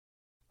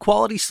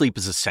Quality sleep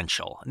is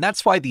essential, and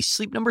that's why the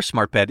Sleep Number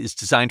Smart Bed is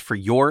designed for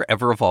your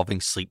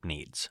ever-evolving sleep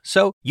needs.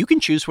 So you can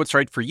choose what's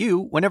right for you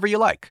whenever you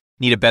like.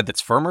 Need a bed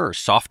that's firmer or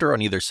softer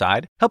on either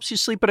side? Helps you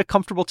sleep at a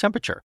comfortable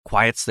temperature.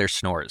 Quiets their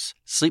snores.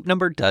 Sleep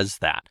Number does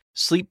that.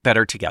 Sleep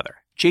better together.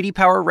 J.D.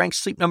 Power ranks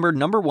Sleep Number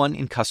 #1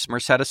 in customer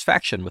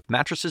satisfaction with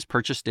mattresses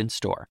purchased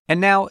in-store.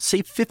 And now,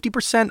 save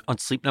 50% on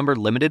Sleep Number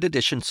limited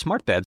edition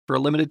smart beds for a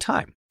limited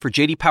time. For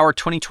J.D. Power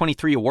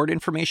 2023 award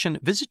information,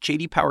 visit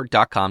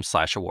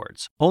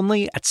jdpower.com/awards.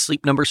 Only at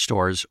Sleep Number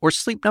stores or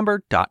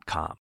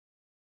sleepnumber.com.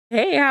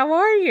 Hey, how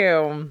are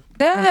you?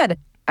 Good.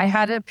 I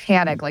had to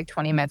panic like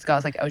 20 minutes ago. I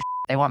was like, oh,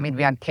 they want me to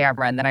be on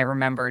camera. And then I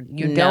remembered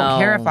you don't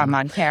care if I'm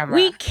on camera.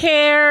 We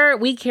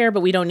care, but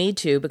we don't need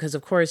to because,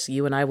 of course,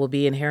 you and I will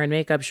be in hair and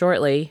makeup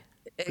shortly.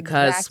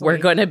 Because we're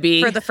going to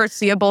be... For the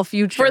foreseeable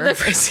future. For the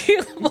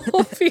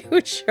foreseeable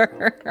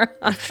future.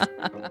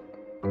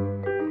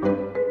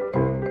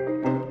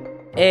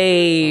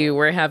 Hey,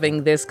 we're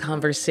having this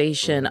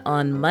conversation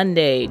on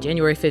Monday,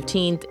 January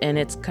 15th, and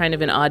it's kind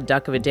of an odd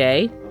duck of a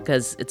day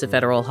because it's a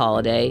federal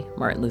holiday,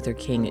 Martin Luther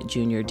King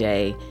Jr.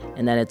 Day,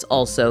 and then it's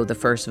also the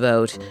first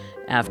vote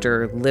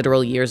after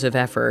literal years of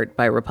effort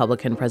by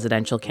Republican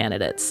presidential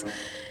candidates.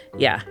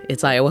 Yeah,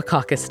 it's Iowa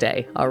Caucus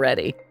Day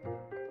already.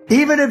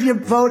 Even if you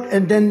vote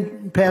and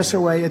then pass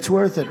away, it's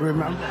worth it,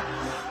 remember?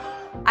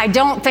 I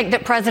don't think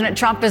that President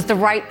Trump is the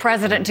right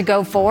president to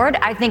go forward.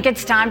 I think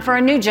it's time for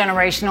a new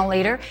generational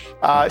leader.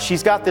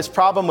 She's got this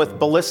problem with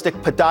ballistic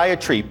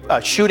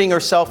podiatry, shooting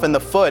herself in the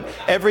foot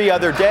every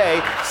other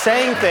day,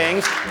 saying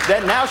things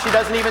that now she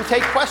doesn't even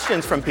take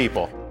questions from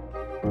people.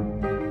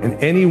 And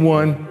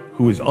anyone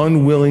who is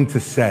unwilling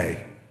to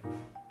say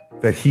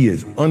that he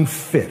is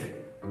unfit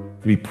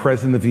to be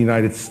president of the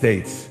United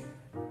States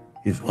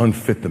is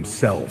unfit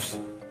themselves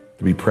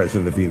to be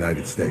president of the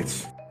United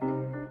States.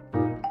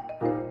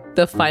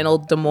 The final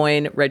Des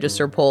Moines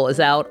Register poll is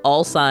out.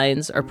 All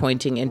signs are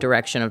pointing in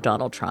direction of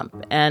Donald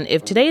Trump. And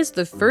if today is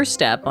the first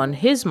step on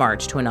his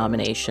march to a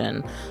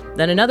nomination,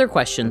 then another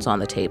question's on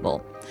the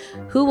table.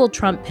 Who will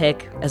Trump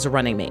pick as a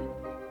running mate?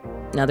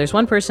 Now, there's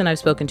one person I've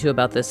spoken to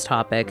about this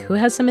topic who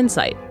has some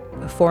insight.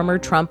 Former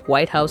Trump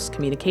White House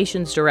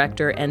communications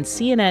director and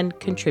CNN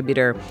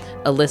contributor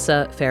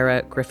Alyssa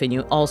Farah Griffin.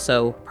 You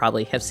also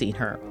probably have seen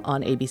her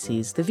on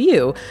ABC's The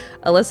View.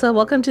 Alyssa,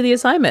 welcome to the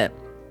assignment.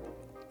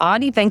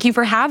 Audie, thank you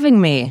for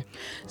having me.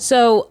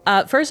 So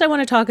first, I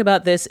want to talk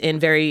about this in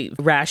very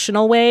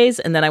rational ways,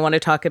 and then I want to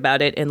talk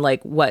about it in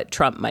like what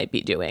Trump might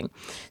be doing.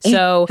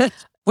 So,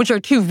 which are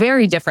two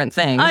very different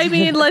things. I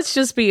mean, let's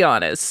just be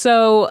honest.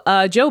 So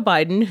Joe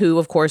Biden, who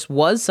of course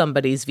was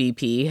somebody's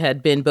VP,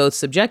 had been both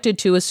subjected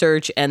to a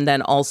search and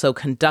then also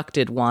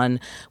conducted one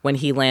when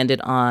he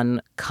landed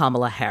on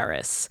Kamala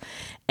Harris.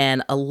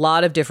 And a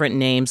lot of different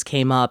names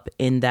came up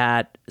in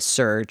that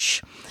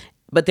search,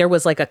 but there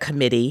was like a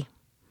committee.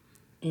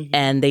 Mm-hmm.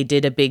 And they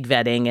did a big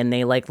vetting and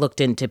they like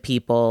looked into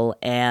people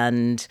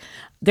and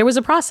there was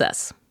a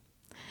process.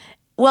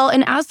 Well,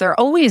 and as there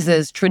always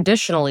is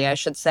traditionally, I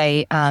should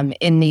say,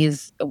 in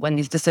these when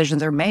these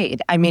decisions are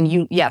made. I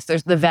mean, yes,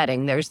 there's the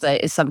vetting.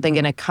 Is something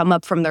going to come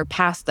up from their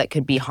past that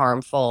could be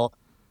harmful?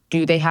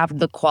 Do they have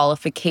the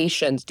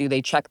qualifications? Do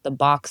they check the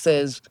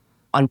boxes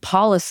on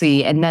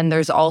policy? And then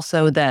there's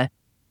also the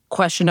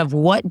question of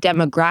what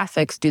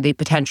demographics do they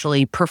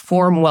potentially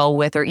perform well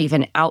with or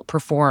even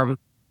outperform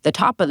the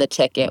top of the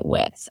ticket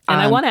with. And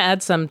I want to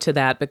add some to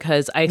that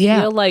because I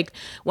feel like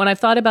when I've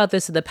thought about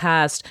this in the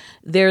past,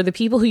 they're the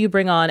people who you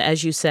bring on,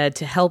 as you said,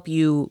 to help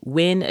you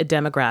win a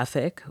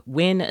demographic,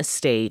 win a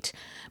state,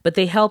 but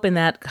they help in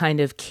that kind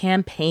of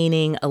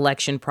campaigning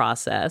election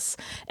process.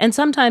 And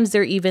sometimes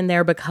they're even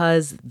there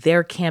because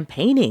their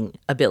campaigning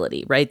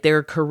ability, right?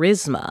 Their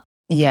charisma.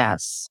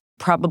 Yes,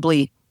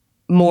 probably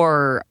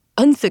more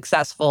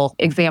unsuccessful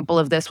example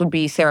of this would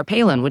be Sarah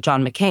Palin with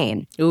John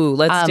McCain. Ooh,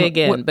 let's dig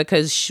in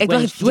because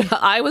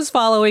I was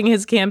following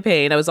his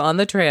campaign. I was on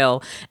the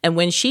trail. And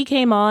when she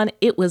came on,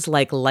 it was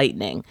like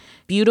lightning.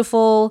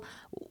 Beautiful,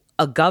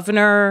 a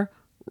governor,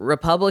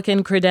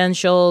 Republican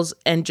credentials,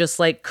 and just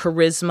like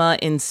charisma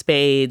in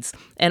spades.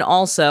 And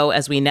also,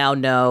 as we now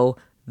know,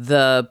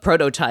 the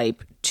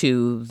prototype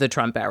to the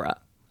Trump era.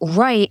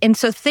 Right. And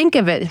so think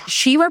of it.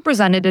 She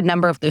represented a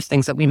number of those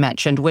things that we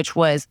mentioned, which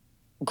was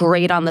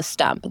great on the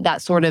stump,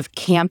 that sort of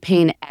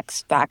campaign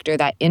X factor,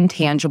 that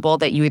intangible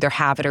that you either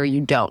have it or you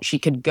don't. She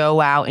could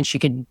go out and she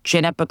could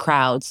gin up a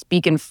crowd,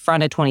 speak in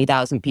front of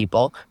 20,000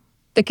 people.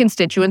 The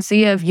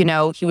constituency of,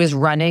 he was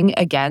running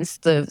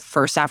against the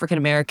first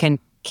African-American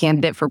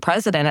candidate for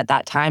president at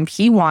that time.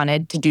 He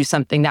wanted to do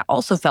something that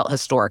also felt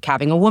historic,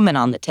 having a woman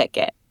on the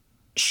ticket.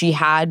 She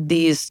had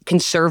these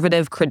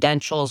conservative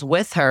credentials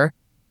with her,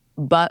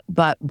 but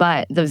the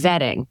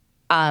vetting.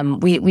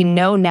 We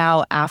know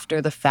now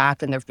after the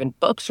fact, and there have been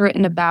books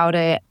written about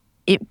it,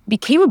 it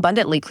became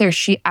abundantly clear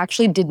she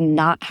actually did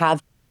not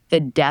have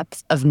the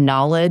depth of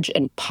knowledge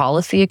and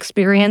policy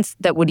experience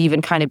that would even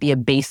kind of be a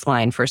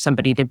baseline for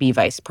somebody to be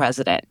vice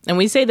president. And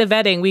we say the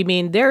vetting, we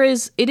mean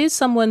it is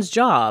someone's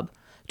job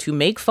to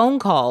make phone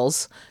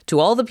calls to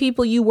all the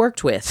people you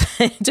worked with,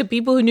 to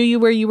people who knew you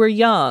where you were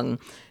young.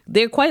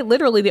 They're quite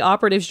literally, the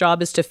operative's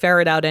job is to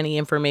ferret out any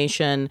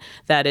information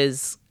that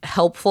is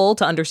helpful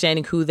to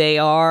understanding who they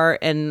are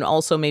and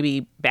also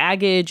maybe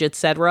baggage,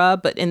 etc.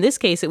 But in this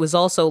case, it was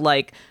also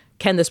like,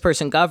 can this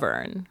person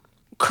govern?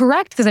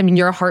 Correct, because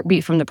you're a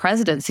heartbeat from the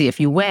presidency if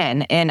you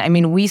win.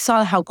 And we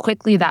saw how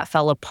quickly that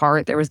fell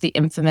apart. There was the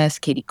infamous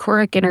Katie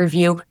Couric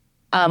interview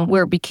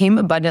where it became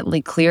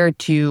abundantly clear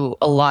to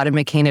a lot of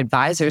McCain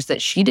advisors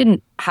that she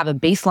didn't have a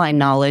baseline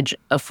knowledge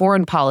of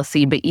foreign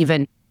policy, but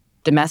even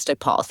domestic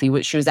policy,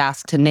 which she was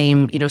asked to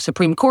name,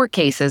 Supreme Court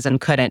cases and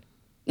couldn't.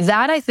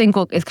 That, I think,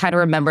 is kind of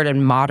remembered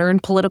in modern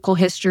political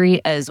history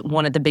as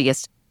one of the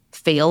biggest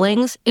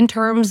failings in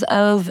terms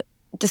of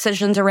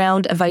decisions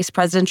around a vice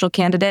presidential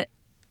candidate.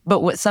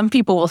 But what some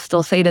people will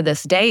still say to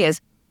this day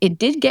is it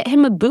did get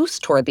him a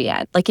boost toward the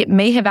end. Like, it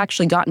may have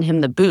actually gotten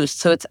him the boost.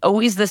 So it's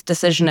always this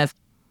decision of,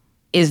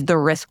 is the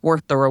risk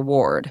worth the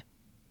reward?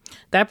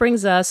 That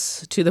brings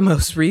us to the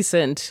most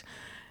recent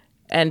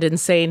and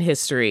insane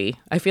history.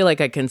 I feel like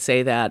I can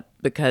say that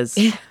because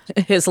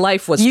his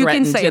life was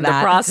threatened in the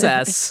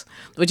process,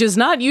 which is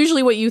not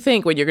usually what you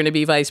think when you're going to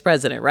be vice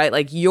president, right?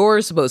 Like,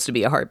 you're supposed to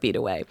be a heartbeat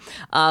away.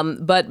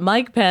 But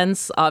Mike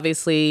Pence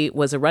obviously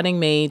was a running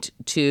mate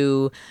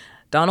to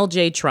Donald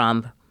J.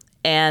 Trump,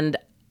 and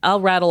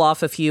I'll rattle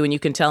off a few and you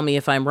can tell me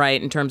if I'm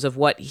right in terms of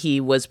what he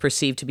was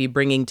perceived to be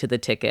bringing to the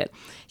ticket.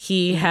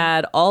 He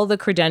had all the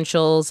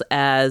credentials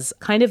as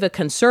kind of a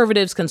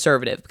conservative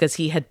because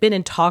he had been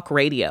in talk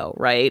radio,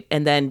 right?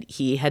 And then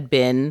he had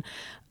been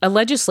a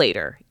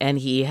legislator and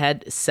he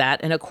had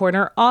sat in a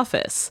corner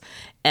office.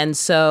 And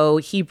so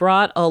he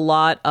brought a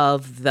lot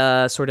of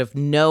the sort of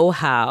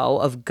know-how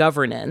of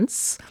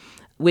governance,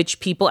 which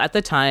people at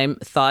the time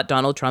thought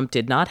Donald Trump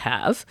did not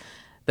have,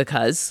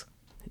 because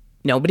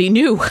nobody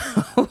knew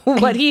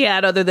what he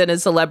had other than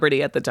his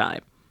celebrity at the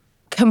time.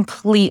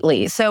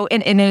 Completely. So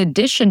in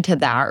addition to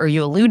that, or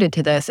you alluded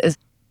to this, is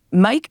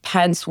Mike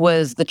Pence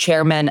was the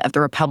chairman of the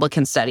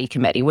Republican Study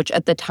Committee, which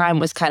at the time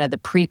was kind of the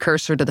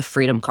precursor to the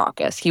Freedom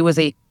Caucus. He was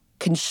a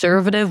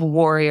conservative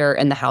warrior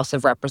in the House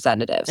of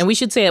Representatives. And we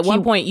should say at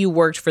one point you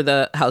worked for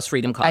the House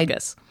Freedom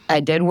Caucus.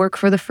 I did work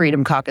for the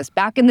Freedom Caucus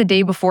back in the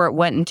day before it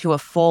went into a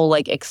full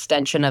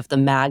extension of the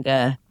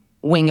MAGA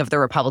wing of the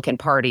Republican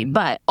Party.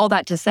 But all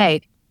that to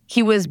say,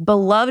 he was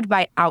beloved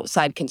by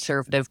outside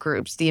conservative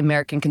groups, the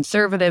American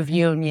Conservative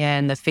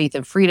Union, the Faith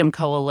and Freedom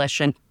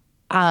Coalition.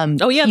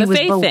 The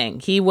faith thing.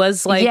 He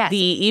was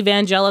the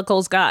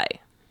evangelicals guy.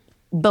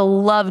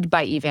 Beloved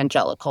by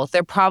evangelicals.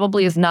 There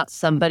probably is not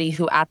somebody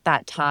who at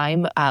that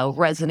time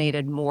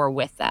resonated more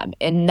with them.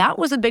 And that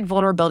was a big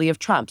vulnerability of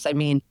Trump's.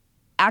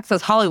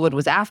 Access Hollywood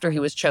was after he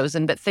was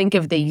chosen, but think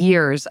of the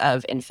years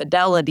of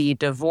infidelity,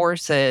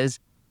 divorces,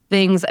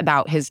 things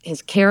about his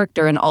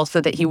character, and also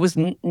that he was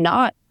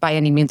not by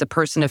any means a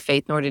person of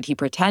faith, nor did he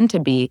pretend to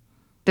be.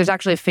 There's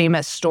actually a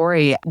famous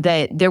story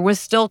that there was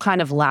still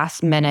kind of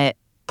last minute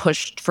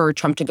push for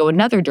Trump to go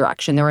another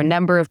direction. There were a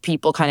number of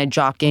people kind of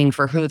jockeying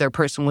for who their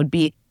person would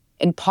be.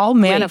 And Paul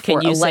Manafort...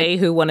 Wait, can you say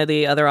who one of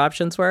the other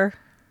options were?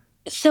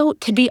 So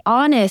to be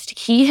honest,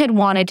 he had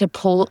wanted to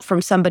pull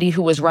from somebody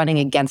who was running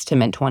against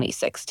him in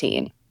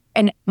 2016.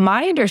 And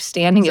my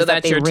understanding is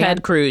that that's your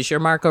Ted Cruz, your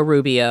Marco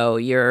Rubio,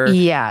 your...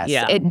 Yes.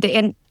 Yeah.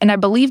 And I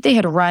believe they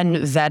had run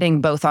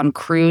vetting both on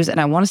Cruz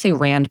and I want to say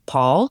Rand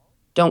Paul.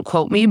 Don't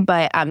quote me,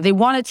 but they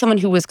wanted someone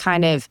who was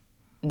kind of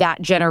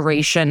that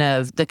generation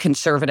of the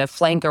conservative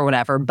flank or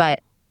whatever.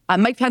 But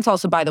Mike Pence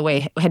also, by the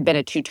way, had been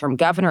a 2-term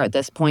governor at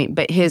this point,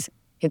 but his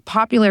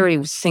popularity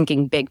was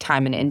sinking big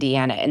time in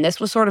Indiana. And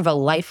this was sort of a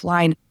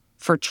lifeline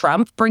for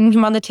Trump, bringing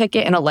him on the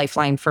ticket, and a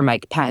lifeline for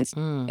Mike Pence.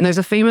 And there's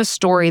a famous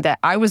story that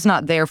I was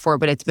not there for,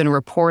 but it's been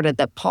reported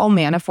that Paul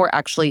Manafort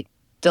actually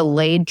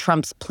delayed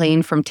Trump's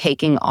plane from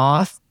taking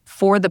off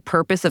for the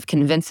purpose of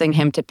convincing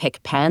him to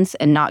pick Pence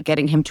and not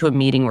getting him to a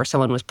meeting where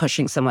someone was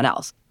pushing someone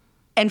else.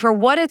 And for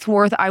what it's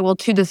worth, I will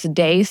to this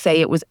day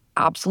say it was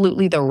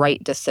absolutely the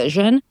right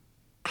decision.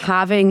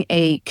 Having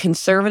a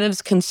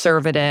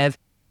conservative,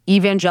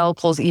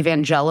 evangelicals,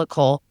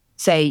 evangelical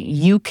say,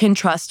 you can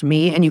trust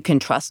me and you can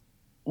trust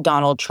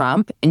Donald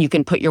Trump and you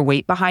can put your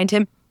weight behind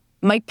him.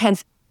 Mike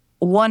Pence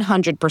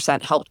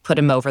 100% helped put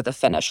him over the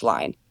finish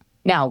line.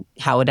 Now,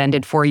 how it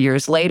ended 4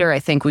 years later, I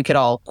think we could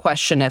all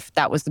question if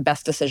that was the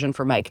best decision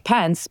for Mike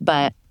Pence,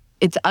 but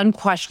it's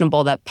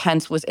unquestionable that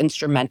Pence was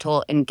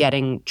instrumental in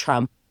getting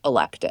Trump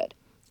elected.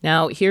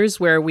 Now, here's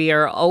where we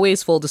are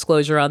always full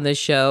disclosure on this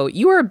show.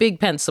 You were a big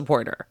Pence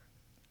supporter.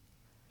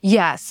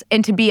 Yes.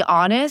 And to be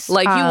honest...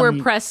 Like you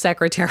were press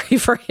secretary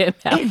for him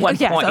at one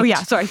point. Oh,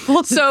 yeah. Sorry.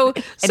 So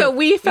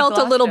we felt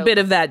a little bit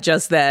of that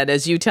just then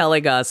as you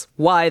telling us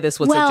why this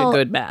was such a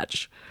good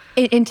match.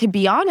 And to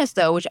be honest,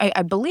 though, which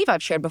I believe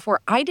I've shared before,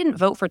 I didn't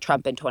vote for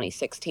Trump in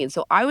 2016.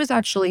 So I was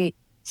actually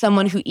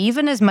someone who,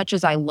 even as much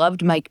as I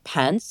loved Mike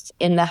Pence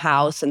in the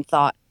House and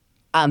thought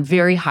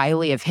very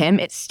highly of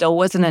him, it still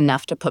wasn't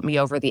enough to put me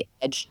over the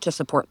edge to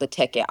support the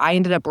ticket. I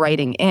ended up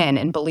writing in,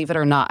 and believe it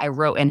or not, I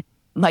wrote in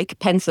Mike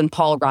Pence and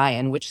Paul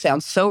Ryan, which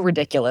sounds so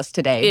ridiculous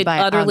today. It but,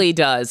 utterly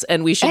does.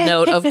 And we should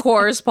note, of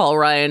course, Paul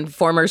Ryan,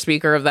 former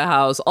Speaker of the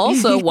House,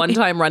 also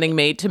one-time running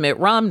mate to Mitt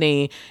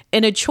Romney,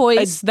 in a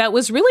choice that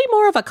was really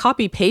more of a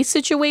copy-paste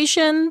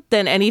situation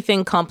than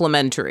anything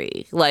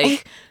complimentary.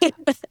 Like,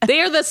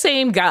 they're the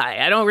same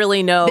guy. I don't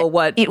really know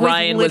what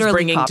Ryan was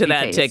bringing to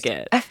that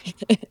ticket,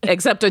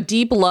 except a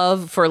deep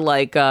love for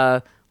like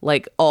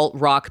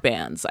alt-rock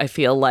bands, I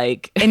feel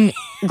like. And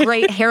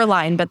great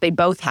hairline, but they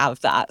both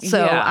have that.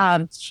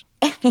 So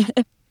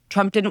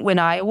Trump didn't win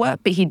Iowa,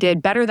 but he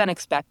did better than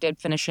expected,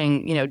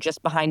 finishing,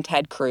 just behind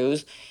Ted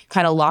Cruz,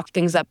 kind of locked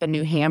things up in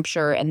New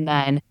Hampshire. And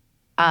then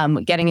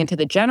getting into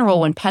the general,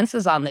 when Pence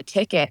is on the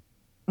ticket,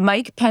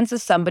 Mike Pence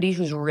is somebody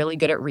who's really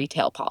good at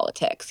retail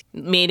politics.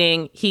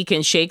 Meaning he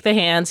can shake the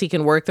hands, he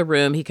can work the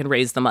room, he can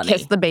raise the money.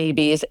 Kiss the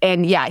babies.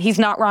 And he's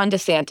not Ron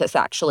DeSantis,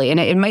 actually. And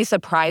it might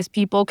surprise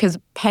people because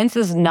Pence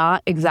is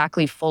not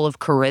exactly full of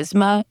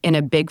charisma in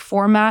a big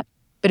format.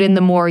 But in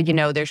the more,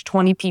 there's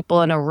 20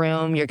 people in a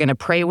room, you're going to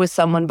pray with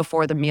someone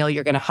before the meal,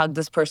 you're going to hug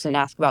this person and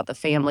ask about the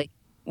family.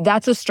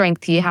 That's a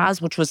strength he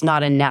has, which was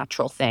not a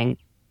natural thing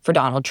for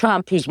Donald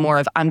Trump, who's more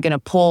of, I'm going to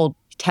pull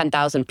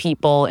 10,000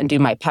 people and do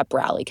my pep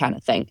rally kind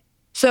of thing.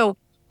 So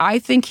I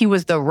think he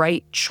was the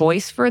right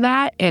choice for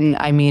that. And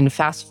I mean,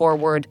 fast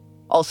forward,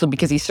 also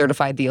because he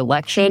certified the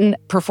election,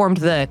 performed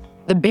the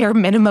bare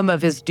minimum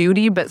of his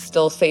duty, but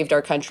still saved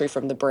our country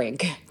from the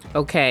brink.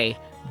 Okay,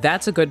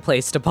 that's a good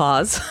place to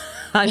pause.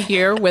 I'm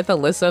here with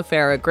Alyssa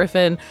Farah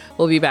Griffin.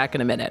 We'll be back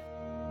in a minute.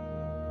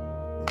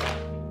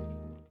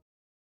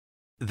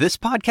 This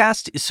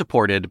podcast is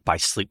supported by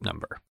Sleep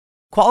Number.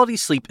 Quality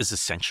sleep is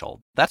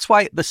essential. That's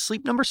why the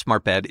Sleep Number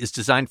Smart Bed is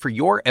designed for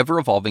your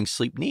ever-evolving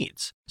sleep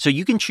needs, so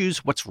you can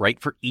choose what's right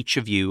for each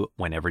of you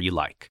whenever you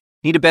like.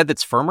 Need a bed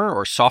that's firmer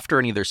or softer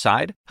on either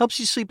side? Helps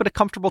you sleep at a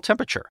comfortable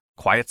temperature.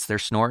 Quiets their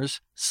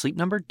snores? Sleep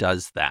Number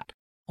does that.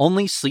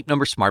 Only Sleep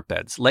Number Smart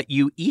Beds let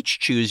you each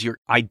choose your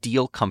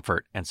ideal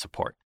comfort and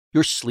support,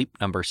 your Sleep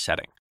Number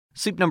setting.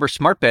 Sleep Number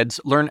Smart Beds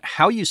learn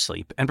how you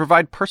sleep and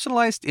provide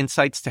personalized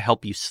insights to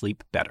help you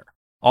sleep better.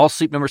 All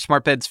Sleep Number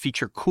Smart Beds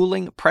feature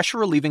cooling,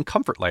 pressure-relieving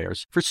comfort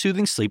layers for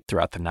soothing sleep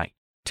throughout the night.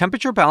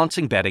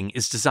 Temperature-balancing bedding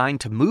is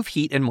designed to move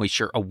heat and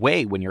moisture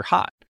away when you're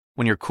hot.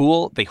 When you're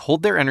cool, they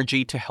hold their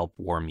energy to help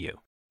warm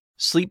you.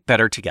 Sleep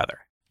better together.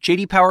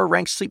 J.D. Power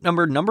ranks Sleep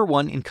Number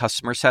 #1 in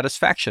customer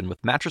satisfaction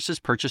with mattresses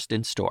purchased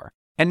in-store.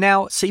 And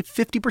now, save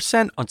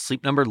 50% on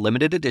Sleep Number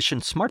limited edition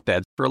smart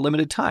beds for a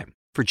limited time.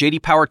 For J.D.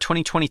 Power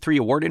 2023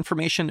 award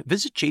information,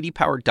 visit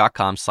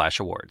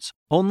jdpower.com/awards.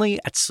 Only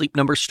at Sleep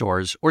Number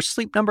stores or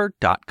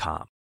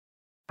sleepnumber.com.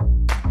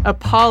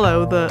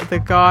 Apollo, the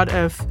god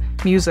of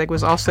music,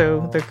 was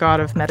also the god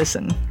of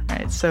medicine,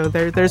 right? So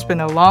there's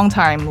been a long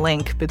time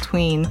link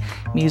between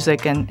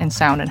music and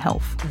sound and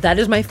health. That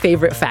is my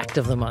favorite fact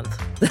of the month.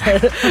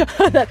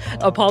 That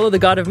Apollo, the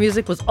god of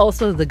music, was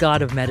also the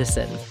god of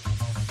medicine.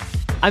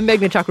 I'm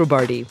Meghna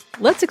Chakrabarty.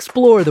 Let's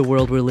explore the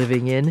world we're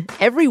living in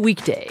every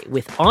weekday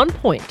with On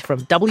Point from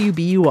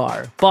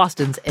WBUR,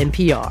 Boston's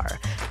NPR.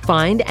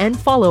 Find and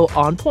follow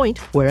On Point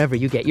wherever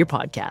you get your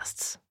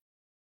podcasts.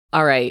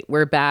 All right,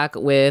 we're back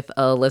with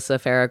Alyssa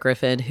Farah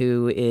Griffin,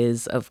 who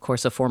is, of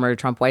course, a former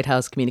Trump White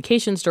House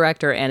communications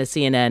director and a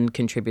CNN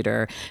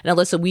contributor. And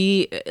Alyssa,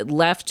 we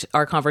left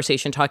our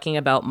conversation talking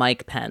about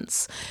Mike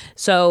Pence.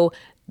 So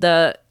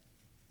the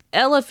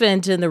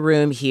elephant in the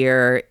room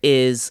here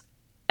is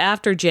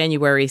after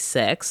January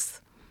 6th,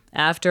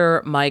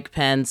 after Mike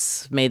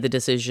Pence made the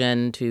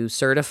decision to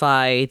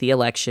certify the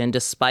election,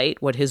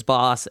 despite what his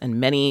boss and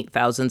many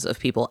thousands of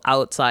people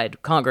outside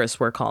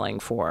Congress were calling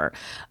for,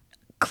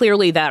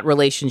 clearly that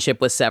relationship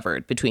was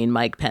severed between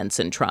Mike Pence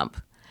and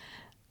Trump.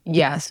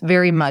 Yes,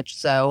 very much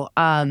so.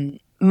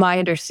 My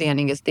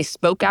understanding is they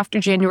spoke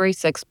after January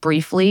 6th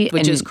briefly.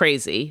 Which is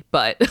crazy,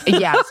 but...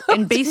 Yes,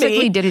 and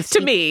basically didn't...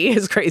 To me,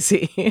 is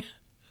crazy.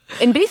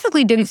 And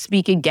basically didn't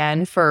speak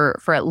again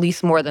for at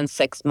least more than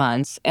 6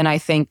 months. And I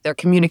think their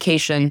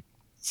communication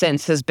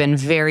since has been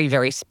very,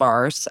 very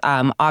sparse.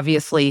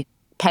 Obviously,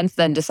 Pence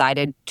then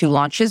decided to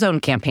launch his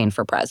own campaign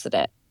for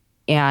president.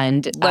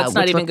 And let's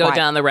not even go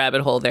down the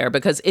rabbit hole there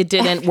because it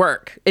didn't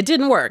work. It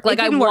didn't work.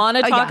 Like, I want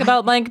to talk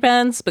about Mike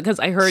Pence because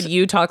I heard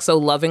you talk so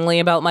lovingly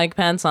about Mike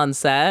Pence on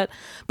set.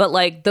 But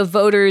like the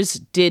voters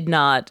did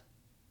not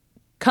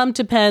come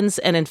to Pence.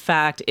 And in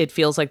fact, it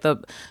feels like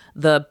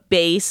the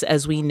base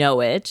as we know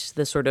it,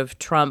 the sort of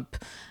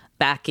Trump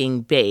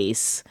backing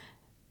base,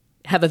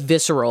 have a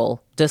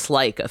visceral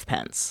dislike of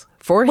Pence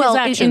for his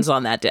actions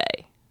on that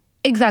day.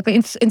 Exactly.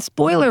 And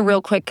spoiler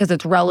real quick, because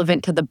it's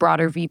relevant to the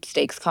broader Veep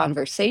stakes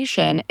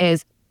conversation,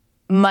 is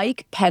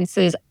Mike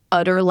Pence's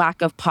utter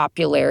lack of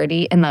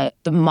popularity in the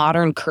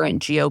modern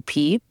current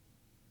GOP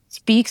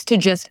speaks to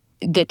just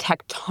the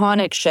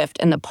tectonic shift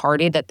in the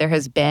party that there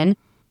has been.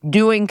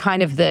 Doing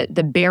kind of the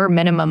bare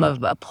minimum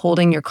of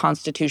upholding your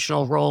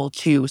constitutional role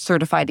to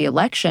certify the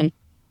election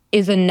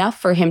is enough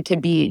for him to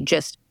be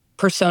just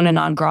persona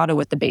non grata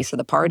with the base of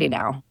the party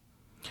now.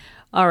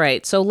 All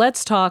right, so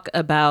let's talk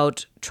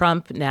about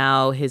Trump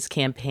now, his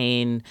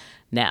campaign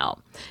now.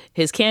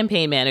 His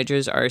campaign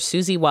managers are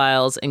Susie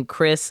Wiles and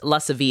Chris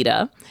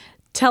LaCivita.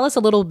 Tell us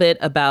a little bit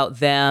about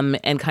them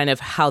and kind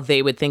of how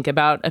they would think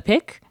about a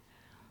pick.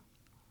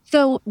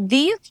 So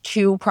these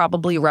two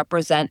probably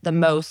represent the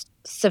most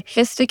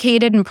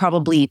sophisticated and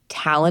probably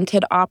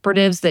talented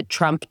operatives that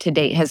Trump to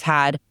date has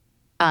had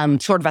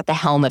sort of at the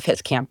helm of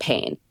his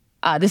campaign.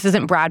 This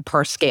isn't Brad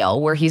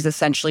Parscale, where he's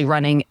essentially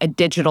running a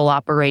digital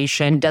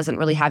operation, doesn't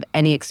really have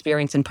any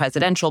experience in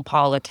presidential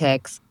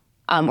politics,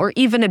 or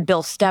even a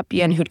Bill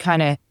Stepien who'd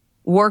kind of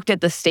worked at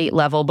the state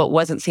level but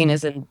wasn't seen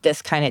as in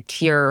this kind of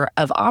tier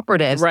of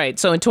operatives. Right.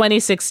 So in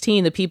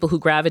 2016, the people who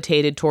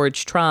gravitated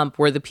towards Trump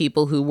were the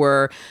people who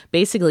were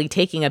basically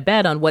taking a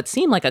bet on what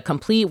seemed like a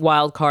complete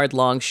wild card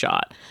long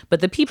shot.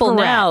 But the people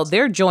now,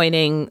 they're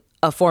joining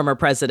a former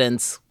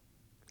president's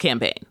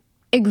campaign.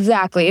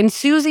 Exactly. And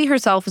Susie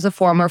herself is a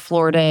former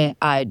Florida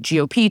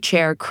GOP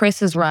chair. Chris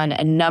has run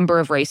a number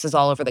of races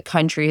all over the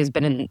country, has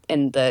been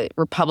in the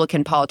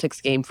Republican politics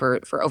game for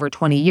over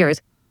 20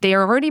 years. They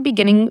are already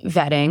beginning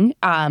vetting.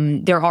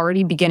 They're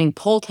already beginning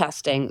poll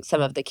testing some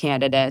of the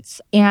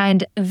candidates.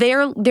 And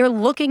they're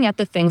looking at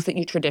the things that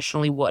you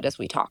traditionally would, as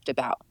we talked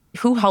about.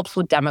 Who helps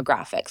with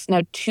demographics?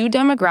 Now, two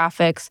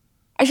demographics,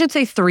 I should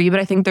say three, but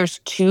I think there's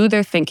two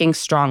they're thinking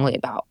strongly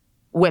about.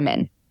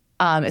 Women.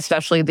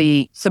 Especially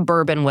the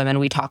suburban women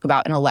we talk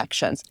about in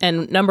elections.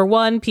 And number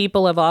one,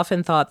 people have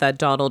often thought that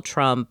Donald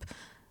Trump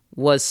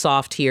was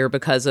soft here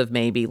because of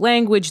maybe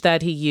language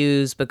that he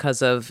used,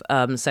 because of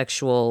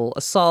sexual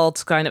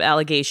assault kind of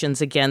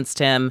allegations against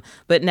him.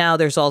 But now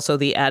there's also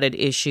the added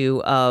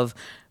issue of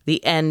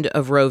the end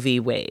of Roe v.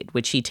 Wade,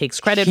 which he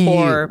takes credit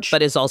for,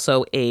 but is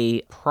also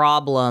a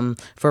problem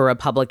for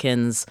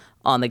Republicans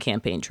on the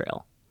campaign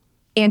trail.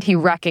 And he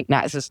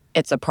recognizes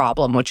it's a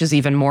problem, which is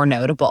even more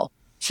notable.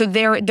 So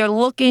they're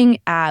looking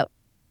at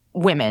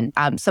women,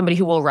 somebody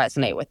who will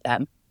resonate with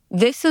them.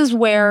 This is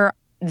where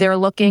they're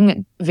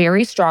looking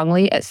very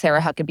strongly at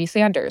Sarah Huckabee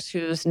Sanders,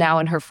 who's now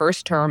in her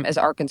first term as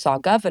Arkansas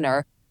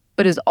governor,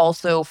 but is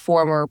also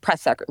former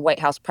White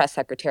House press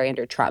secretary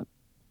under Trump.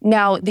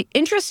 Now, the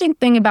interesting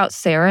thing about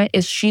Sarah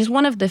is she's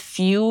one of the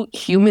few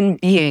human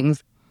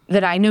beings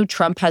that I know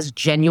Trump has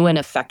genuine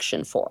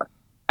affection for.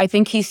 I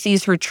think he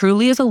sees her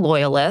truly as a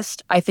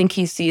loyalist. I think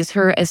he sees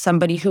her as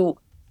somebody who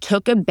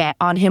took a bet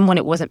on him when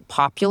it wasn't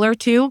popular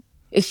to.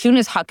 As soon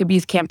as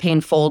Huckabee's campaign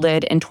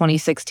folded in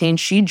 2016,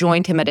 she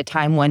joined him at a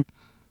time when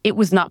it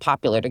was not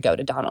popular to go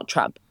to Donald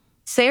Trump.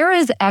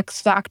 Sarah's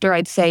X factor,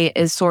 I'd say,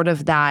 is sort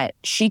of that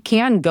she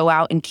can go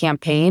out and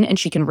campaign and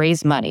she can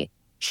raise money.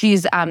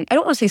 She's, I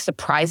don't want to say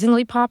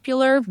surprisingly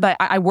popular, but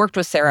I worked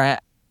with Sarah.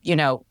 You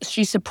know,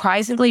 she's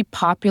surprisingly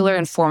popular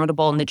and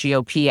formidable in the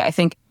GOP. I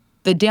think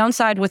the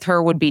downside with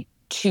her would be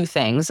two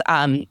things.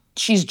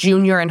 She's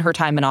junior in her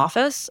time in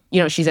office.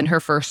 You know, she's in her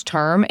first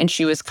term and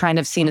she was kind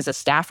of seen as a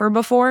staffer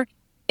before.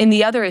 And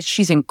the other is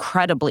she's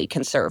incredibly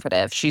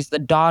conservative. She's the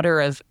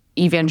daughter of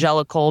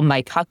evangelical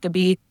Mike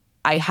Huckabee.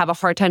 I have a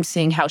hard time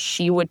seeing how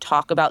she would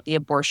talk about the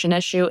abortion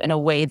issue in a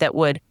way that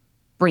would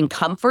bring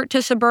comfort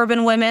to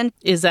suburban women.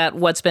 Is that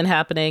what's been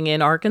happening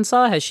in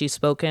Arkansas? Has she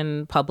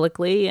spoken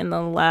publicly in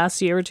the last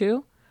year or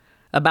two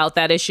about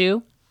that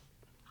issue?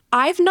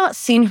 I've not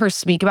seen her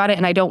speak about it,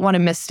 and I don't want to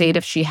misstate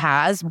if she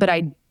has, but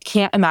I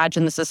can't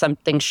imagine this is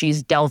something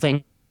she's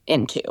delving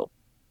into.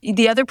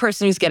 The other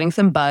person who's getting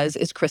some buzz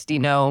is Kristi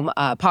Noem,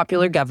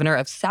 popular governor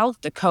of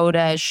South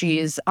Dakota.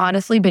 She's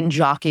honestly been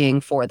jockeying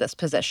for this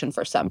position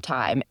for some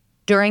time.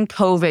 During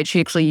COVID,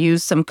 she actually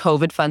used some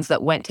COVID funds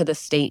that went to the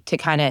state to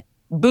kind of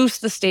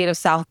boost the state of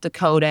South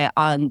Dakota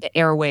on the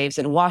airwaves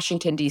in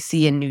Washington,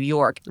 D.C. and New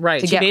York.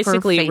 Right. She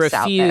basically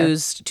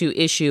refused to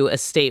issue a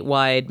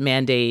statewide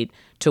mandate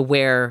to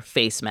wear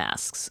face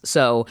masks.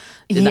 So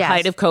in the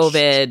height of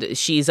COVID,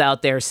 she's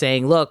out there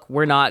saying, look,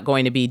 we're not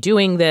going to be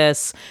doing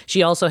this.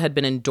 She also had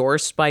been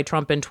endorsed by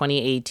Trump in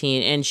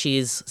 2018, and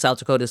she's South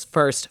Dakota's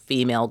first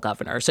female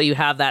governor. So you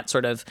have that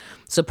sort of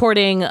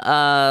supporting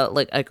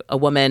like a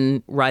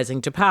woman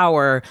rising to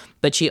power,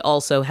 but she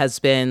also has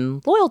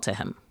been loyal to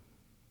him.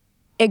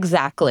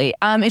 Exactly.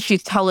 And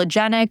she's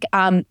telegenic.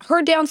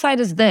 Her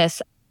downside is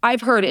this.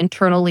 I've heard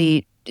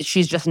internally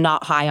she's just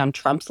not high on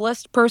Trump's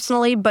list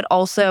personally, but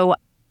also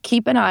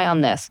keep an eye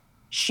on this.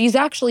 She's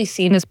actually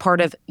seen as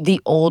part of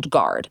the old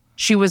guard.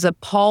 She was a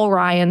Paul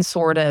Ryan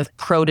sort of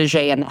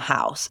protege in the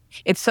House.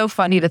 It's so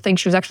funny to think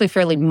she was actually a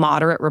fairly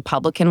moderate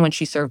Republican when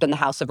she served in the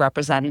House of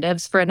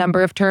Representatives for a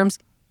number of terms,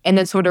 and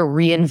then sort of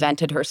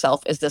reinvented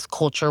herself as this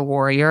culture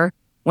warrior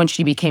when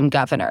she became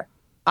governor.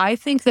 I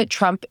think that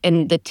Trump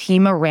and the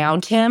team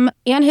around him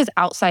and his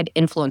outside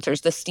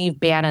influencers, the Steve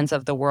Bannons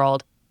of the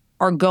world,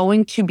 are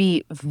going to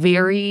be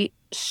very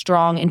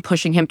strong in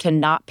pushing him to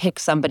not pick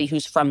somebody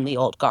who's from the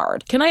old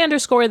guard. Can I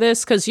underscore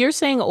this? Because you're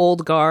saying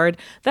old guard,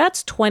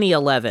 that's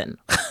 2011.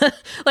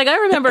 Like, I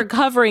remember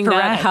covering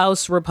that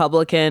House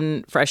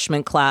Republican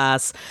freshman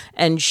class,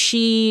 and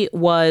she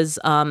was,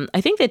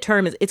 I think the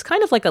term is, it's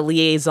kind of like a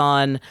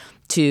liaison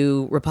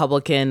to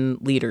Republican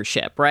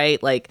leadership,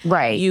 right? Like,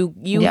 Right. you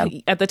Yep.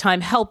 at the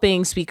time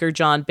helping Speaker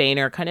John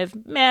Boehner kind of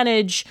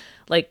manage,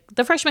 like,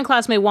 the freshman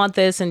class may want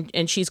this,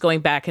 and she's going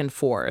back and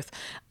forth.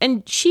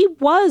 And she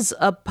was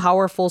a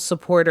powerful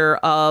supporter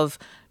of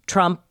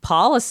Trump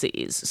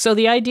policies. So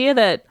the idea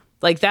that,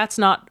 like, that's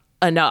not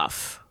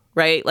enough,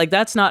 right? Like,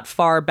 that's not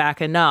far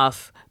back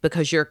enough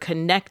because you're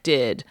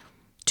connected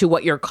to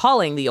what you're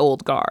calling the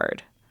old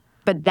guard.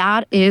 But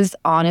that is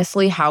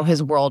honestly how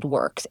his world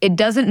works. It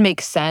doesn't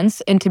make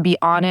sense. And to be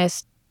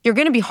honest, you're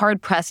going to be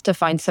hard pressed to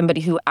find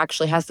somebody who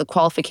actually has the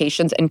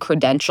qualifications and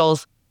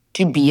credentials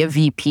to be a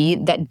VP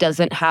that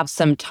doesn't have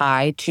some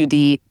tie to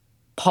the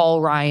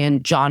Paul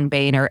Ryan, John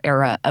Boehner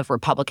era of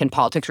Republican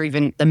politics, or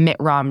even the Mitt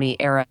Romney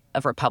era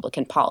of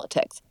Republican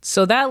politics.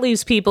 So that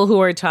leaves people who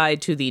are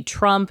tied to the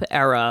Trump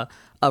era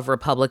of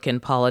Republican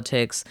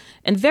politics,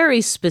 and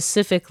very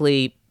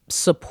specifically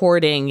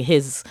supporting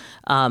his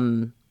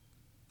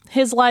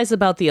lies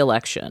about the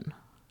election.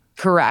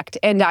 Correct.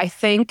 And I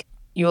think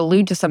you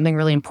allude to something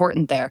really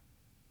important there.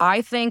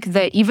 I think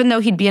that even though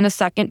he'd be in a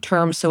second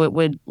term, so it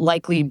would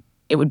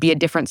be a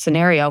different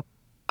scenario,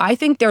 I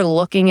think they're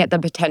looking at the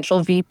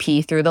potential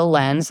VP through the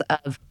lens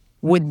of,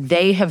 would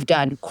they have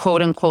done,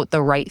 quote unquote,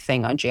 the right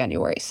thing on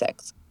January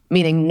 6th,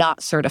 meaning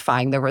not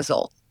certifying the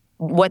results.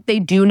 What they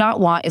do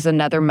not want is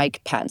another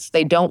Mike Pence.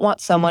 They don't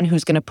want someone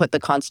who's going to put the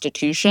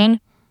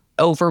Constitution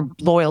over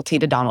loyalty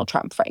to Donald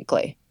Trump,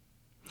 frankly.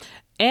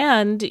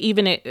 And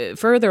even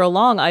further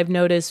along, I've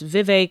noticed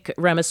Vivek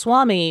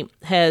Ramaswamy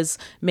has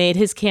made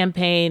his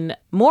campaign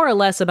more or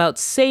less about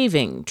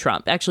saving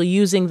Trump, actually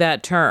using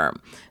that term,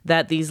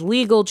 that these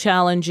legal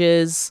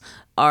challenges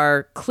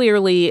are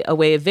clearly a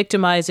way of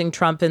victimizing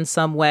Trump in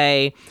some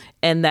way,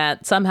 and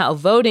that somehow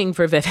voting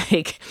for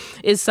Vivek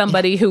is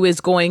somebody who is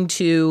going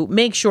to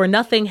make sure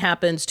nothing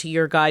happens to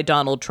your guy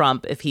Donald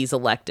Trump if he's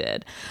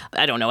elected.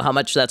 I don't know how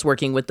much that's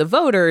working with the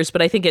voters,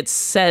 but I think it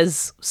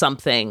says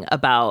something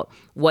about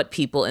what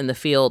people in the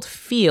field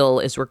feel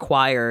is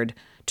required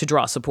to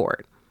draw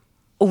support.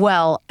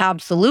 Well,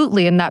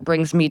 absolutely. And that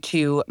brings me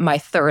to my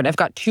third. I've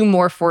got two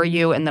more for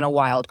you and then a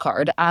wild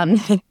card.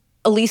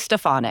 Elise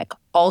Stefanik,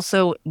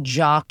 also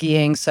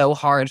jockeying so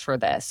hard for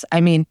this.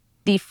 I mean,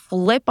 the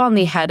flip on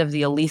the head of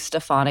the Elise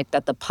Stefanik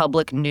that the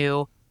public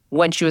knew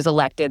when she was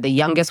elected, the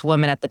youngest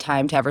woman at the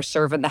time to ever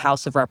serve in the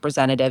House of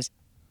Representatives,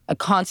 a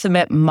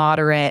consummate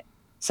moderate,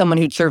 someone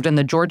who'd served in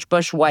the George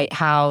Bush White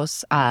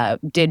House,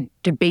 did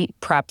debate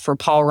prep for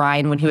Paul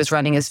Ryan when he was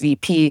running as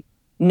VP,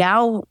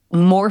 now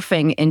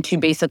morphing into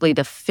basically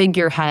the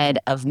figurehead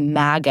of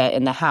MAGA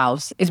in the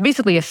House. It's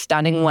basically a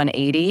stunning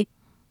 180,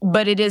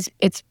 but it's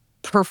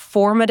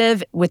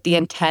performative with the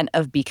intent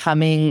of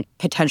becoming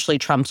potentially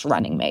Trump's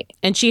running mate.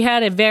 And she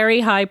had a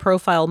very high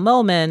profile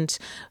moment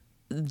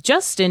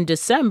just in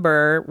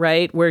December,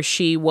 right, where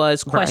she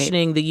was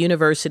questioning the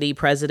university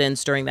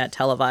presidents during that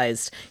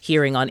televised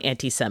hearing on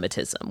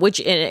anti-Semitism,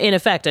 which in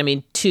effect, I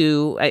mean,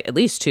 at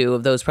least two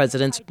of those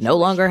presidents no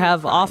longer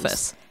have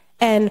office.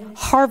 And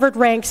Harvard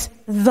ranks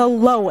the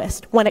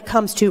lowest when it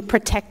comes to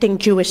protecting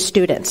Jewish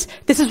students.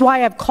 This is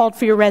why I've called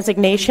for your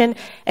resignation.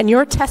 And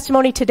your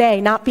testimony today,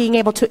 not being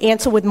able to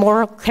answer with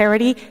moral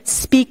clarity,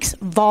 speaks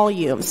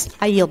volumes.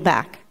 I yield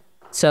back.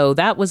 So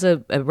that was a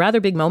rather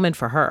big moment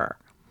for her.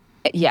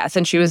 Yes,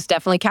 and she was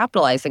definitely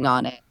capitalizing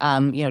on it,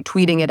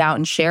 tweeting it out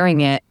and sharing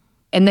it.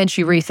 And then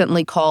she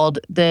recently called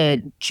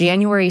the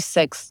January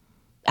 6th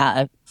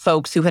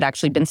folks who had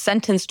actually been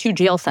sentenced to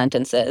jail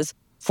sentences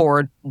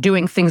for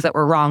doing things that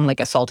were wrong, like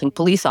assaulting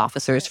police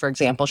officers, for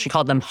example. She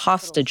called them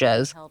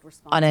hostages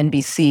on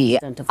NBC.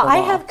 I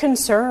have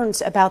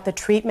concerns about the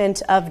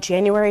treatment of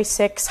January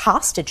 6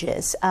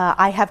 hostages.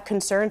 I have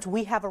concerns.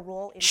 We have a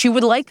role. She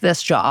would like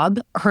this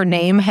job. Her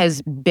name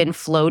has been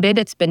floated.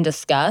 It's been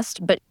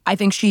discussed. But I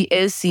think she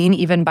is seen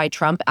even by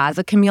Trump as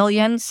a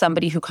chameleon,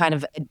 somebody who kind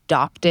of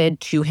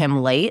adopted to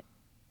him late.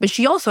 But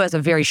she also has a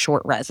very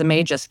short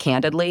resume, just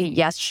candidly.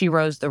 Yes, she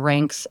rose the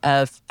ranks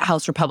of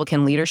House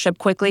Republican leadership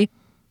quickly.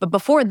 But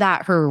before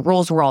that, her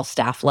roles were all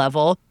staff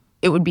level.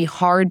 It would be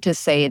hard to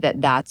say that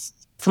that's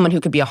someone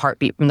who could be a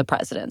heartbeat from the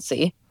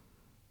presidency.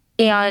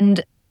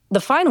 And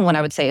the final one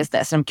I would say is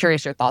this, and I'm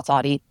curious your thoughts,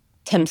 Audie,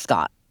 Tim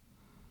Scott.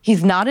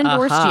 He's not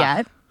endorsed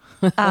yet.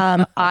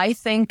 I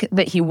think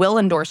that he will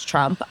endorse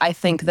Trump. I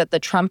think that the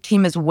Trump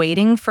team is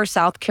waiting for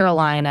South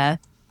Carolina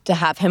to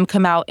have him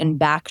come out and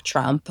back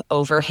Trump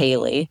over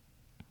Haley.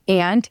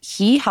 And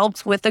he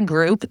helps with a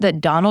group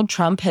that Donald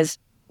Trump has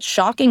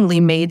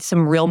shockingly made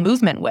some real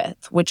movement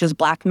with, which is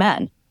Black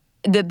men.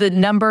 The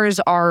numbers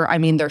are,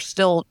 they're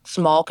still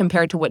small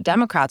compared to what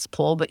Democrats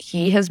poll, but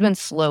he has been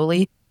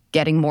slowly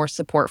getting more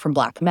support from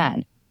Black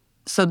men.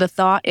 So the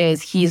thought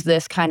is he's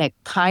this kind of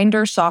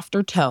kinder,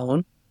 softer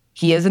tone.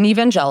 He is an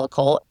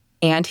evangelical,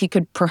 and he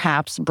could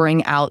perhaps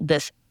bring out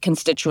this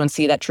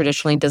constituency that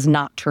traditionally does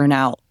not turn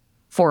out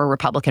for a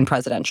Republican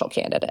presidential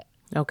candidate.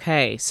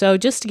 Okay, so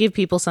just to give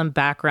people some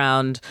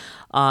background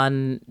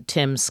on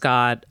Tim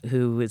Scott,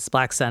 who is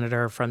Black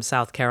senator from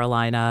South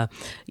Carolina,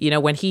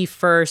 when he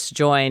first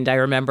joined, I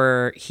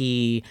remember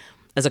he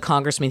as a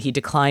congressman, he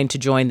declined to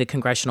join the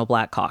Congressional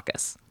Black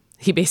Caucus.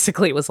 He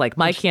basically was like,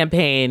 my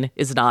campaign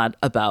is not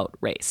about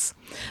race.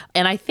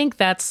 And I think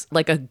that's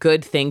like a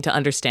good thing to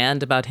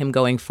understand about him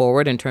going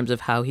forward in terms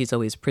of how he's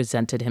always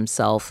presented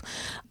himself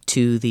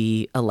to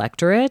the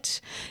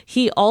electorate.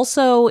 He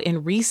also,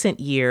 in recent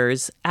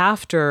years,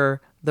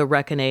 after the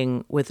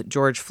reckoning with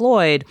George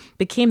Floyd,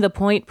 became the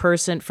point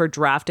person for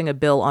drafting a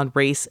bill on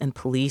race and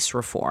police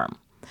reform,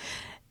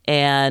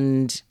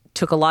 and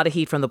took a lot of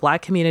heat from the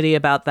Black community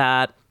about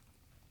that.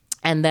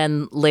 And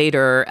then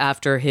later,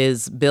 after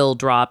his bill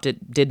dropped,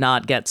 it did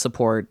not get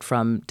support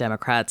from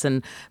Democrats.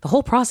 And the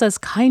whole process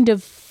kind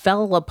of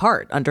fell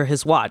apart under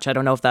his watch. I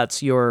don't know if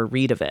that's your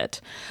read of it.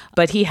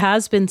 But he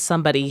has been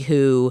somebody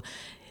who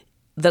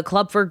the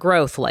Club for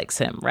Growth likes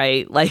him,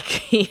 right? Like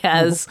he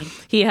has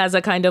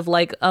a kind of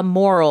like a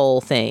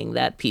moral thing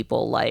that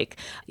people like.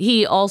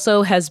 He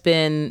also has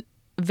been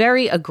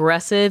very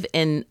aggressive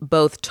in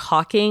both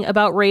talking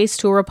about race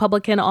to a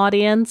Republican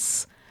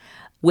audience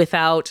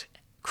without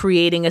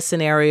creating a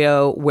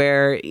scenario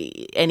where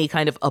any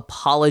kind of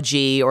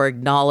apology or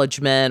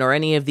acknowledgement or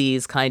any of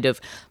these kind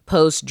of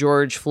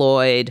post-George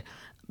Floyd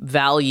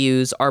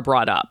values are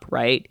brought up,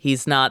 right?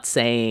 He's not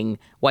saying,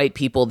 white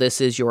people,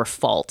 this is your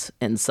fault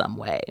in some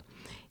way.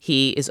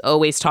 He is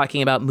always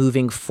talking about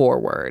moving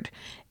forward.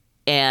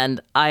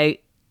 And I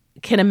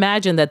can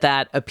imagine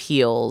that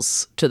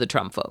appeals to the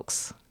Trump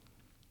folks.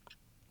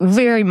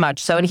 Very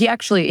much so. And he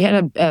actually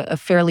had a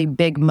fairly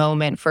big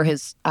moment for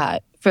his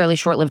fairly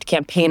short-lived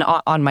campaign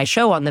on my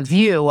show, on The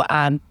View,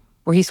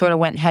 where he sort of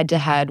went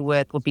head-to-head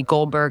with Whoopi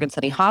Goldberg and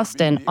Sunny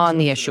Hostin on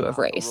the issue of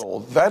race.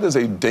 That is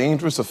a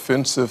dangerous,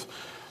 offensive,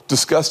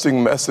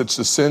 disgusting message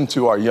to send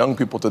to our young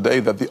people today,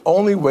 that the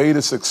only way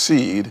to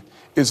succeed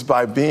is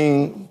by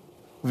being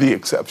the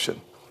exception.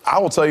 I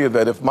will tell you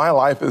that if my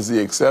life is the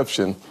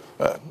exception,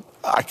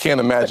 I can't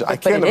imagine.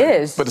 But it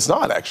is. But it's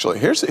not, actually.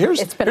 It's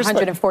been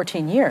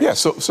 114 years. Yeah,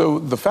 so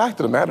the fact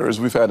of the matter is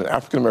we've had an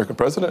African-American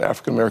president,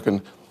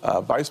 African-American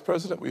vice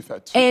president. We've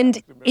had two.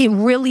 And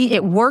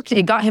it worked.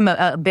 It got him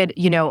a bit,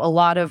 a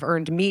lot of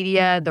earned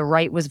media. The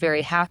right was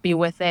very happy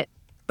with it.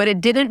 But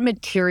it didn't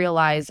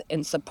materialize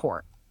in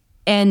support.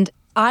 And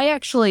I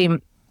actually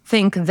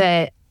think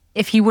that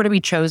if he were to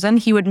be chosen,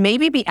 he would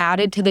maybe be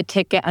added to the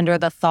ticket under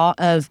the thought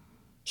of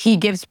he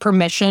gives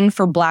permission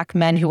for Black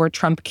men who are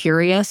Trump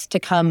curious to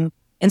come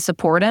and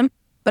support him.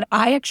 But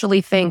I actually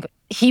think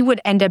he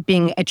would end up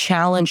being a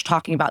challenge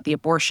talking about the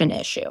abortion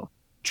issue.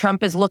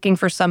 Trump is looking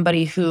for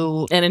somebody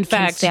who, and in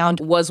fact,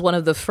 was one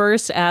of the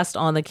first asked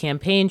on the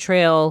campaign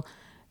trail,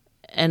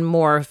 and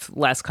more or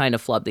less kind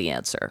of flubbed the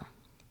answer.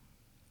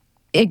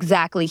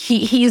 Exactly.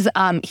 He is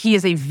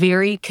a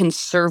very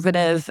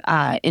conservative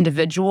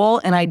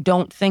individual, and I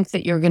don't think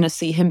that you're going to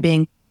see him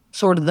being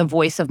sort of the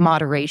voice of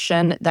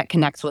moderation that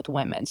connects with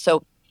women.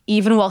 So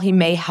even while he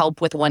may help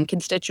with one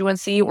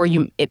constituency, or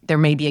there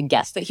may be a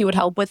guess that he would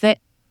help with it,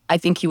 I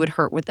think he would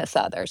hurt with this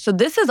other. So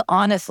this is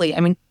honestly,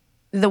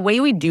 the way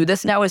we do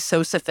this now is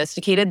so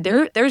sophisticated.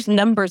 There's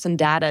numbers and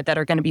data that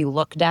are going to be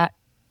looked at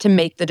to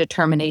make the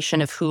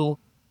determination of who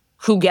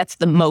gets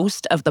the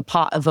most of the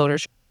pot of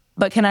voters.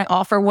 But can I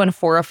offer one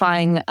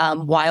horrifying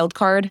wild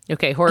card?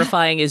 Okay,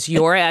 horrifying is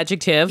your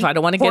adjective. I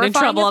don't want to get in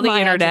trouble on the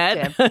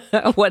internet.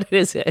 What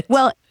is it?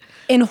 Well,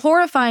 in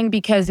horrifying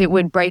because it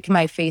would break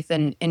my faith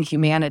in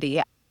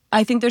humanity.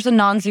 I think there's a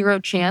non-zero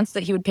chance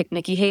that he would pick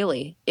Nikki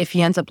Haley if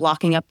he ends up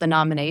locking up the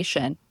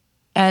nomination.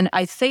 And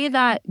I say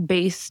that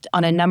based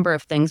on a number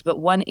of things, but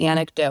one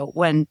anecdote,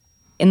 when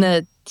in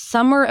the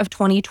summer of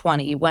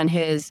 2020, when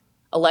his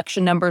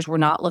election numbers were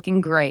not looking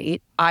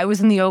great, I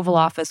was in the Oval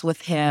Office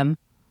with him.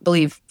 I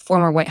believe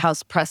former White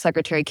House Press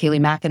Secretary Kayleigh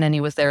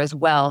McEnany was there as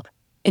well.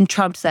 And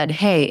Trump said,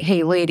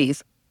 hey,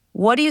 ladies,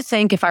 what do you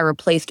think if I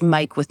replaced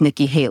Mike with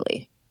Nikki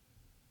Haley?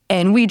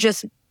 And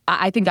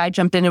I think I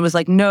jumped in and was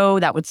like, no,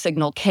 that would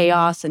signal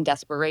chaos and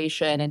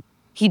desperation. And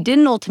he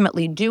didn't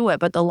ultimately do it.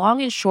 But the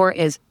long and short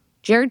is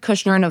Jared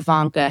Kushner and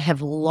Ivanka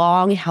have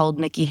long held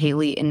Nikki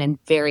Haley in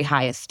very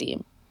high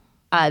esteem.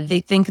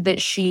 They think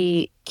that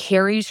she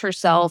carries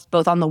herself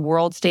both on the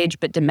world stage,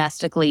 but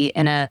domestically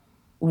in a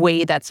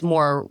way that's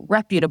more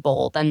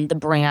reputable than the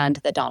brand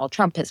that Donald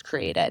Trump has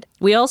created.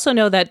 We also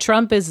know that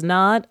Trump is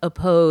not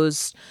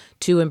opposed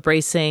to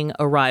embracing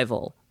a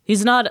rival.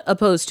 He's not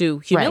opposed to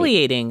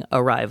humiliating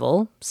a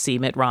rival, see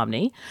Mitt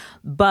Romney,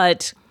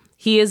 but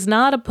he is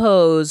not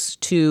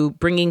opposed to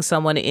bringing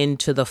someone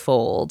into the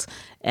fold.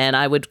 And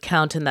I would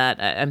count in that,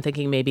 I'm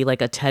thinking maybe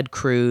like a Ted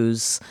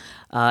Cruz,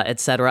 et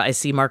cetera. I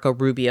see Marco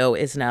Rubio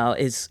is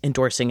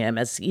endorsing him,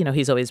 as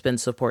he's always been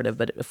supportive,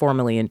 but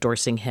formally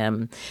endorsing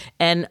him.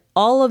 And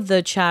all of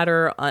the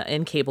chatter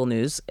in cable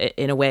news,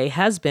 in a way,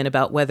 has been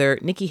about whether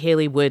Nikki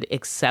Haley would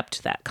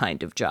accept that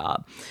kind of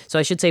job. So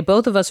I should say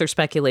both of us are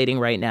speculating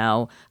right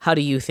now. How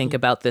do you think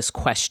about this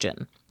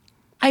question?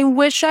 I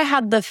wish I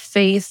had the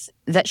faith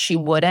that she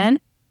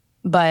wouldn't,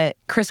 but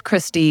Chris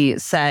Christie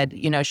said,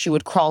 she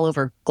would crawl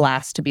over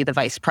glass to be the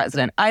vice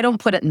president. I don't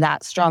put it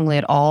that strongly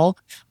at all.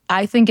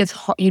 I think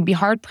you'd be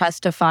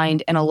hard-pressed to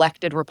find an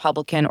elected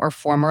Republican or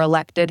former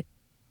elected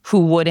who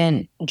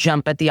wouldn't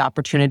jump at the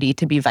opportunity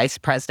to be vice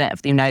president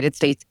of the United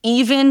States,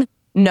 even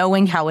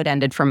knowing how it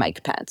ended for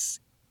Mike Pence.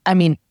 I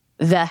mean,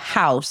 the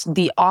House,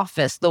 the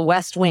office, the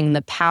West Wing,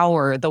 the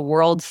power, the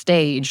world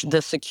stage,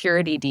 the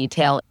security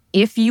detail.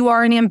 If you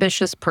are an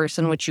ambitious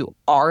person, which you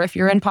are if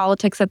you're in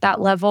politics at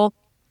that level,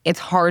 it's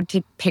hard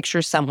to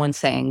picture someone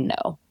saying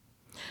no.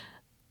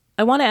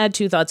 I want to add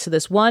two thoughts to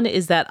this. One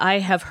is that I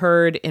have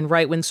heard in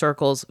right-wing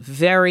circles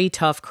very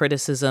tough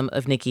criticism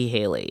of Nikki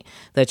Haley,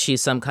 that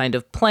she's some kind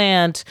of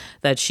plant,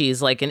 that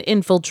she's like an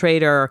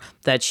infiltrator,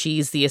 that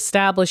she's the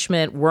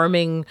establishment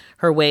worming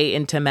her way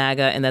into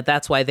MAGA, and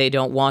that's why they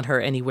don't want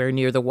her anywhere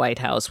near the White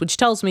House, which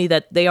tells me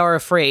that they are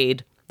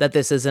afraid that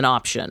this is an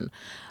option.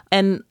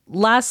 And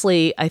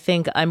lastly, I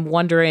think I'm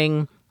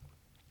wondering,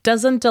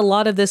 doesn't a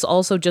lot of this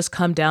also just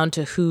come down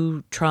to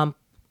who Trump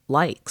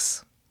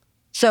likes?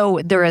 So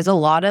there is a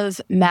lot of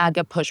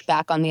MAGA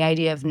pushback on the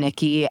idea of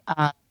Nikki.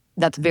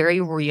 That's very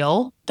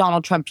real.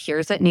 Donald Trump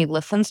hears it and he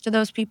listens to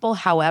those people.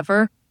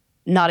 However,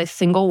 not a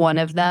single one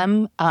of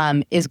them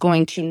is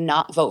going to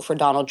not vote for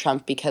Donald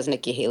Trump because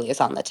Nikki Haley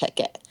is on the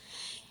ticket.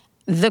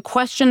 The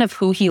question of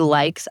who he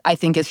likes, I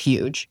think, is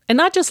huge. And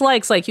not just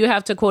likes, like you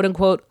have to, quote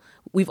unquote,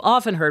 we've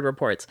often heard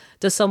reports,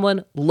 does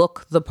someone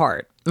look the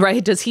part,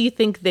 right? Does he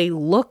think they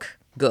look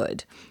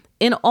good?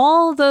 In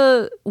all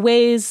the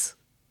ways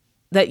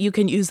that you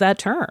can use that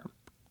term.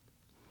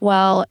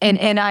 Well,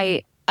 and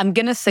I'm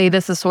going to say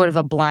this is sort of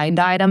a blind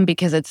item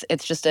because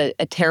it's just a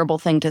terrible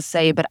thing to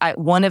say, but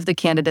one of the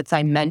candidates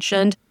I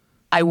mentioned,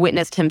 I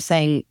witnessed him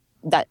saying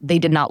that they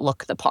did not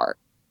look the part.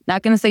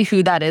 Not going to say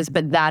who that is,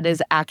 but that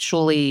is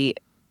actually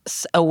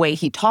a way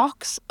he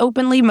talks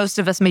openly. Most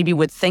of us maybe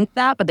would think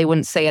that, but they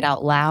wouldn't say it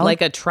out loud.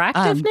 Like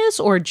attractiveness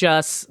or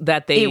just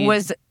that they... It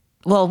was,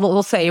 well,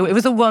 we'll say it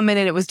was a woman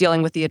and it was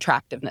dealing with the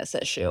attractiveness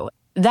issue.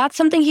 That's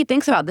something he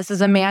thinks about. This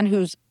is a man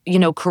whose,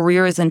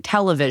 career is in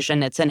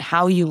television. It's in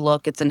how you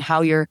look. It's in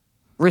how you're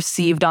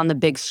received on the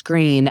big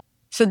screen.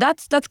 So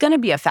that's going to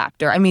be a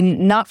factor. I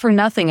mean, not for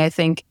nothing. I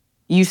think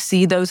you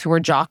see those who are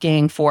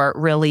jockeying for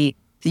really,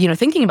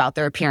 thinking about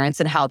their appearance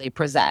and how they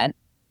present,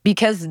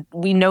 because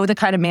we know the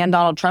kind of man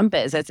Donald Trump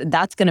is.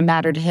 That's going to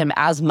matter to him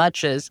as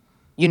much as,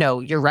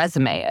 your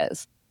resume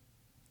is.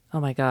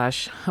 Oh my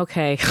gosh.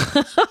 Okay.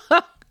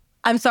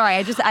 I'm sorry.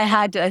 I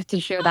had to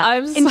share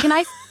that. And can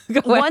I?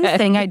 One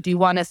thing I do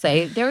want to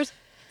say, there's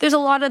a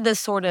lot of this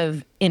sort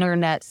of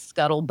internet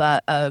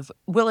scuttlebutt of,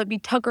 will it be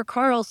Tucker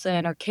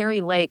Carlson or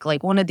Carrie Lake,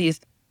 like one of these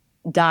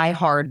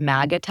diehard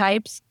MAGA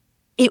types?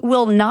 It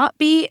will not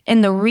be,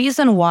 and the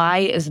reason why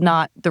is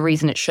not the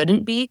reason it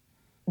shouldn't be.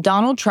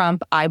 Donald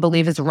Trump, I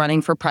believe, is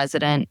running for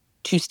president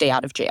to stay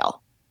out of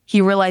jail. He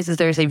realizes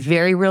there's a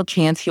very real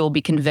chance he will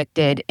be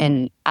convicted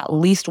in at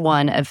least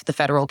one of the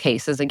federal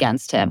cases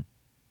against him.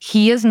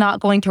 He is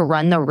not going to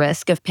run the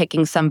risk of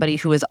picking somebody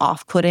who is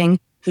off-putting,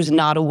 who's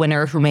not a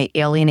winner, who may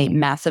alienate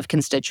massive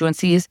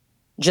constituencies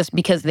just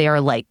because they are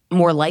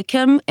more like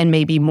him and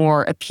maybe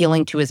more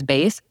appealing to his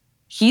base.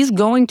 He's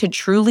going to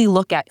truly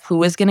look at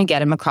who is going to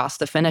get him across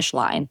the finish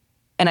line.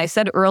 And I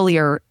said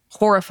earlier,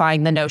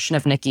 horrifying the notion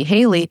of Nikki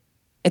Haley.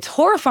 It's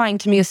horrifying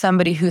to me as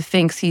somebody who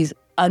thinks he's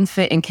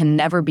unfit and can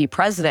never be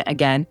president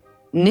again.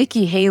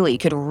 Nikki Haley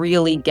could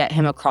really get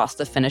him across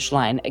the finish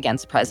line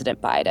against President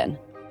Biden.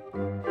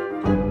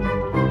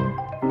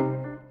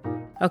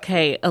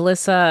 Okay,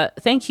 Alyssa,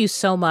 thank you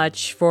so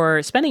much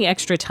for spending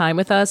extra time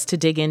with us to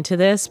dig into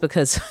this,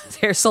 because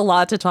there's a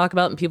lot to talk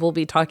about and people will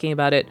be talking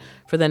about it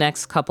for the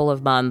next couple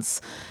of months.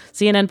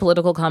 CNN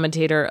political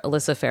commentator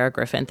Alyssa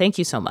Farah-Griffin, thank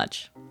you so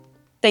much.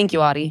 Thank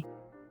you, Audie.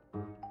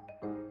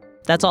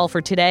 That's all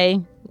for today.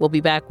 We'll be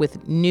back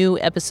with new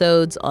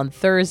episodes on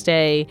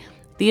Thursday.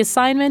 The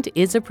Assignment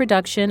is a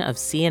production of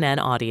CNN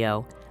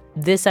Audio.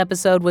 This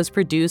episode was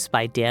produced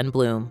by Dan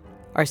Bloom.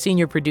 Our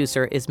senior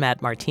producer is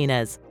Matt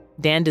Martinez.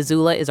 Dan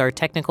DeZula is our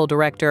technical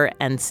director,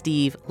 and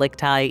Steve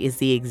Lichtai is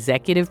the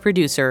executive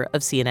producer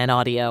of CNN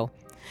Audio.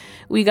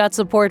 We got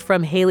support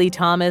from Haley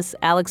Thomas,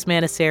 Alex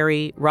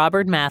Manasseri,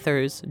 Robert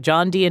Mathers,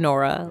 John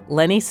Dianora,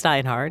 Lenny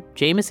Steinhardt,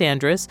 Jameis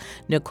Andrus,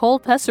 Nicole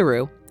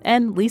Pesaru,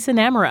 and Lisa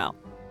Namerow.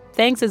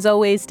 Thanks as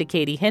always to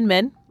Katie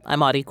Hinman.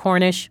 I'm Audie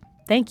Cornish.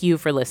 Thank you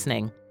for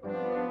listening.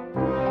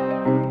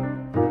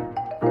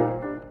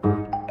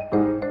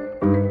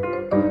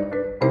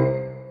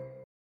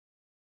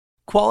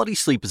 Quality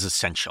sleep is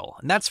essential,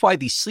 and that's why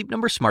the Sleep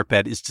Number Smart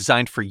Bed is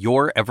designed for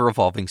your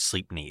ever-evolving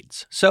sleep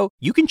needs. So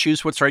you can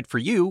choose what's right for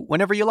you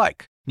whenever you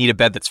like. Need a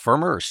bed that's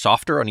firmer or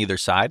softer on either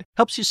side?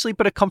 Helps you sleep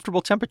at a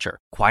comfortable temperature.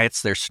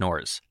 Quiets their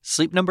snores.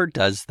 Sleep Number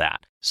does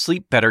that.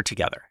 Sleep better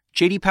together.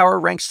 J.D. Power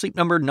ranks Sleep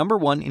Number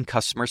 #1 in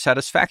customer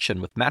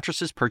satisfaction with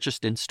mattresses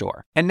purchased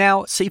in-store. And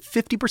now, save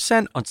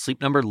 50% on Sleep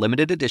Number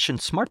Limited Edition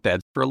Smart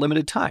Beds for a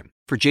limited time.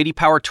 For J.D.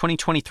 Power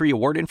 2023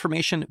 award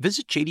information,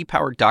 visit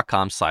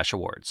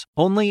jdpower.com/awards.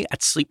 Only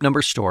at Sleep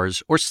Number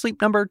stores or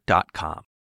sleepnumber.com.